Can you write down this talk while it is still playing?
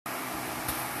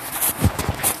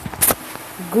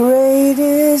Great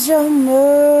is your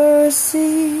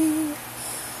mercy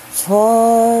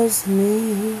towards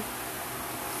me.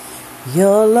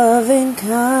 Your loving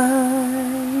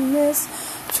kindness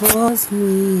towards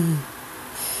me.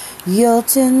 Your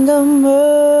tender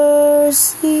mercies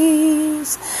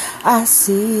I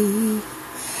see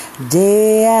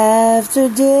day after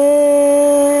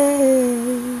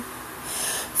day.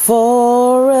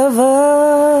 Forever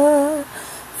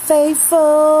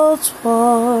faithful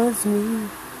towards me.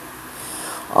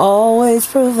 Always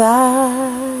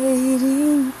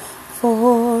providing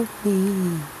for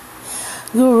me.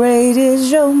 Great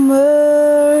is your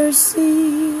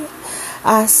mercy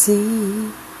I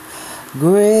see.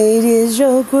 Great is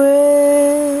your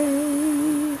grace.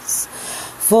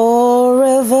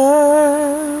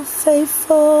 Forever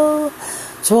faithful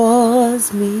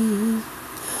towards me.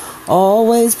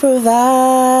 Always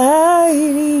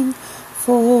providing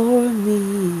for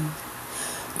me.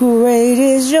 Great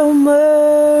is your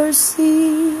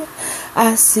mercy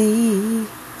I see.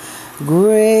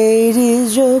 Great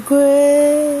is your grace.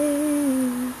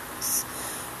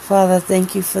 Father,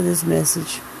 thank you for this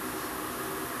message.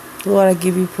 Lord, I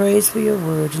give you praise for your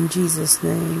word in Jesus'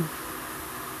 name.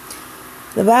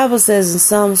 The Bible says in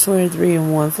Psalms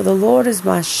 23:1, for the Lord is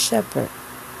my shepherd,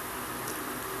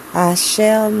 I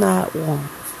shall not want.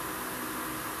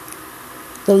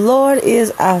 The Lord is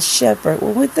our shepherd.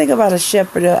 When we think about a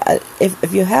shepherd,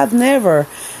 if you have never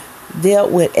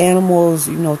dealt with animals,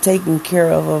 taking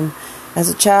care of them, as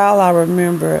a child, I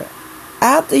remember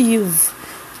after you've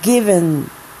given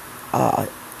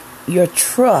your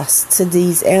trust to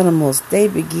these animals, they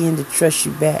begin to trust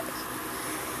you back.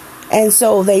 And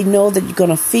so they know that you're going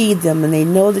to feed them, and they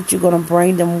know that you're going to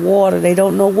bring them water. They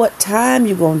don't know what time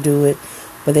you're going to do it,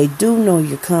 but they do know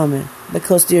you're coming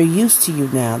because they're used to you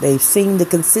now. They've seen the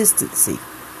consistency.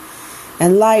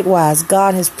 And likewise,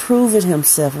 God has proven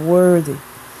himself worthy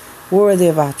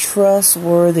of our trust,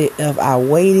 worthy of our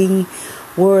waiting,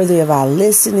 worthy of our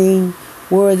listening,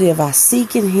 worthy of our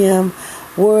seeking him,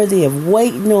 worthy of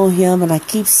waiting on him. And I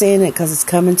keep saying it because it's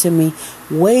coming to me.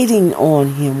 Waiting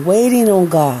on him, waiting on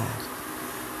God.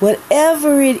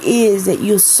 Whatever it is that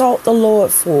you sought the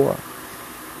Lord for,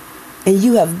 and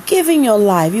you have given your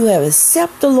life, you have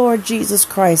accepted the Lord Jesus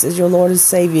Christ as your Lord and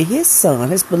Savior, his son,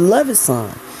 his beloved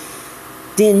son,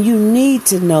 then you need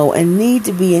to know and need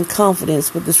to be in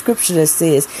confidence with the scripture that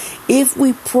says, if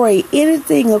we pray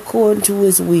anything according to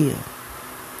his will,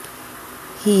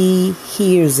 he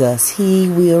hears us. He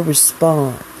will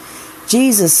respond.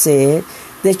 Jesus said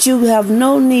that you have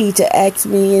no need to ask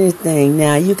me anything.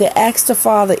 Now, you can ask the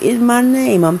Father in my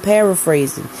name. I'm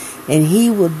paraphrasing. And he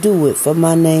will do it for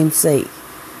my name's sake.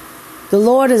 The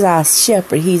Lord is our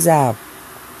shepherd. He's our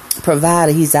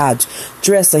provider. He's our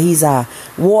dresser. He's our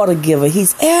water giver.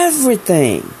 He's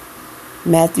everything.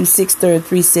 Matthew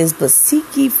 6:33 says, but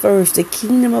seek ye first the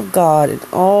kingdom of God and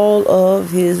all of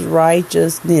his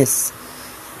righteousness.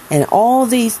 And all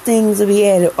these things will be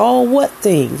added. All what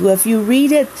things? Well, if you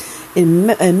read it in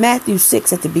Matthew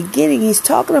 6 at the beginning, he's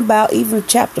talking about even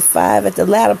chapter 5 at the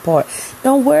latter part.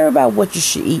 Don't worry about what you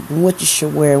should eat and what you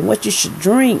should wear and what you should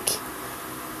drink.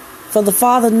 For the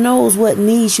Father knows what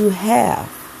needs you have,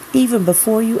 even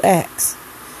before you ask.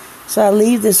 So I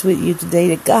leave this with you today,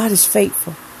 that God is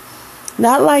faithful.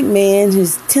 Not like man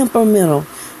who's temperamental,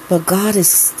 but God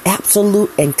is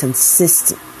absolute and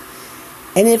consistent.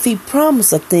 And if he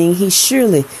promised a thing, he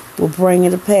surely will bring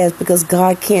it to pass, because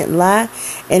God can't lie,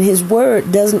 and his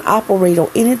word doesn't operate on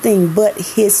anything but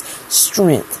his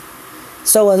strength.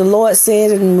 So as the Lord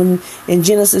said in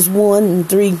Genesis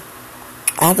 1:3,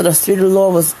 after the Spirit of the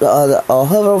Lord was hovered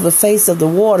over the face of the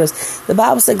waters, the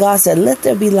Bible said, God said, let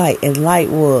there be light, and light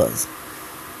was.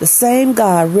 The same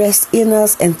God rests in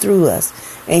us and through us,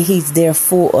 and he's there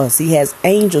for us. He has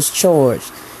angels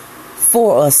charged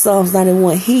for us. Psalms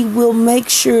 91, he will make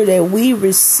sure that we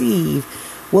receive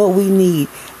what we need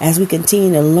as we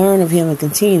continue to learn of him and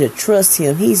continue to trust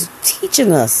him. He's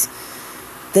teaching us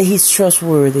that he's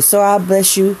trustworthy. So I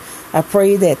bless you. I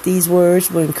pray that these words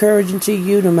were encouraging to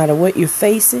you, no matter what you're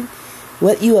facing,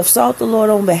 what you have sought the Lord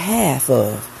on behalf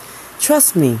of.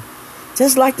 Trust me,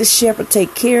 just like the shepherd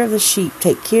take care of the sheep,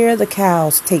 take care of the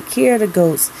cows, take care of the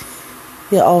goats,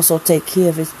 he'll also take care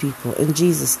of his people. In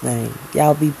Jesus' name,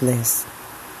 y'all be blessed.